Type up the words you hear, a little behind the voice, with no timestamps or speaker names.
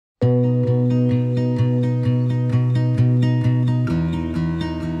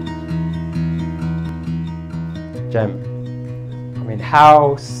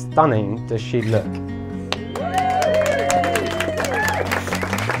how stunning does she look?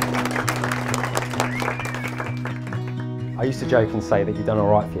 I used to joke and say that you've done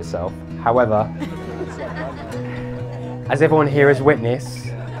all right for yourself. However, as everyone here has witnessed,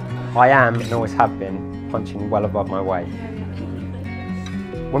 I am, and always have been, punching well above my weight.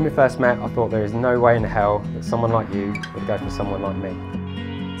 When we first met, I thought there is no way in hell that someone like you would go for someone like me.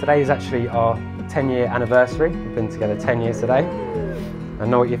 Today is actually our 10-year anniversary. We've been together 10 years today. I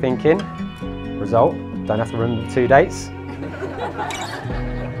know what you're thinking. Result, don't have to remember the 2 dates.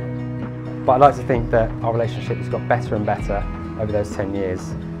 But I'd like to think that our relationship has got better and better over those 10 years,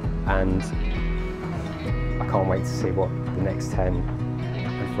 and I can't wait to see what the next 10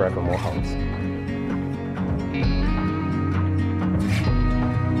 and forevermore holds.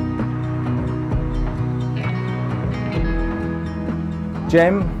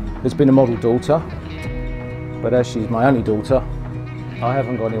 Jem has been a model daughter, but as she's my only daughter, I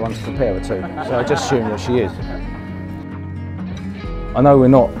haven't got anyone to compare her to, so I just assume that she is. I know we're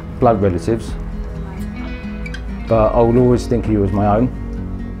not blood relatives, but I will always think of you as my own.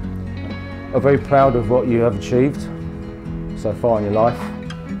 I'm very proud of what you have achieved so far in your life,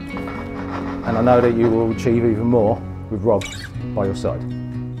 and I know that you will achieve even more with Rob by your side.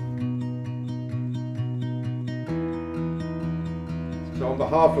 So on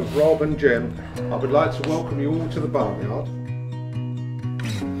behalf of Rob and Jem, I would like to welcome you all to the Barnyard.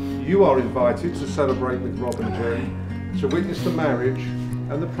 You are invited to celebrate with Rob and Jem, to witness the marriage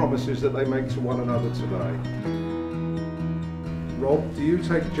and the promises that they make to one another today. Rob, do you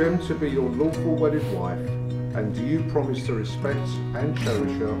take Jem to be your lawful wedded wife, and do you promise to respect and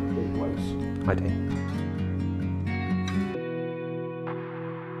cherish her always? I do.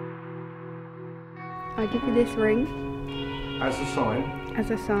 I give you this ring As a sign as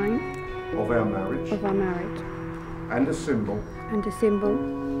a sign of our marriage of our marriage and a symbol and a symbol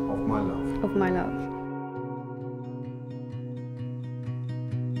of my love. of my love.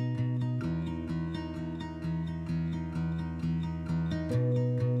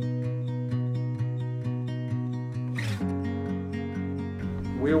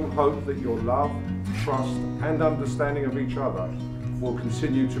 We all hope that your love, trust and understanding of each other will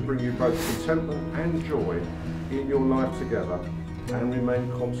continue to bring you both contentment and joy in your life together and remain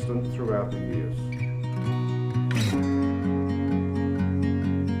constant throughout the years.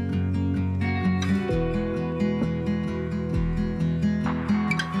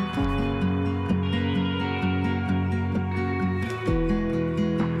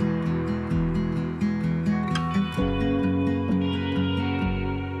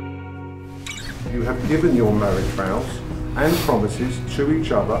 You have given your marriage vows and promises to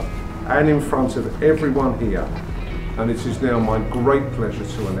each other and in front of everyone here, and it is now my great pleasure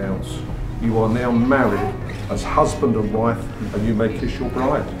to announce you are now married as husband and wife, and you may kiss your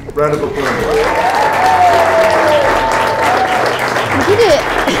bride. Round of applause. You did it!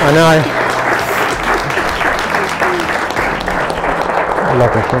 I know. I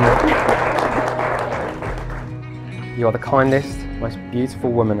love it. You are the kindest, most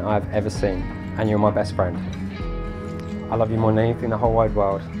beautiful woman I have ever seen, and you're my best friend. I love you more than anything in the whole wide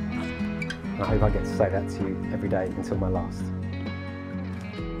world, and I hope I get to say that to you every day until my last.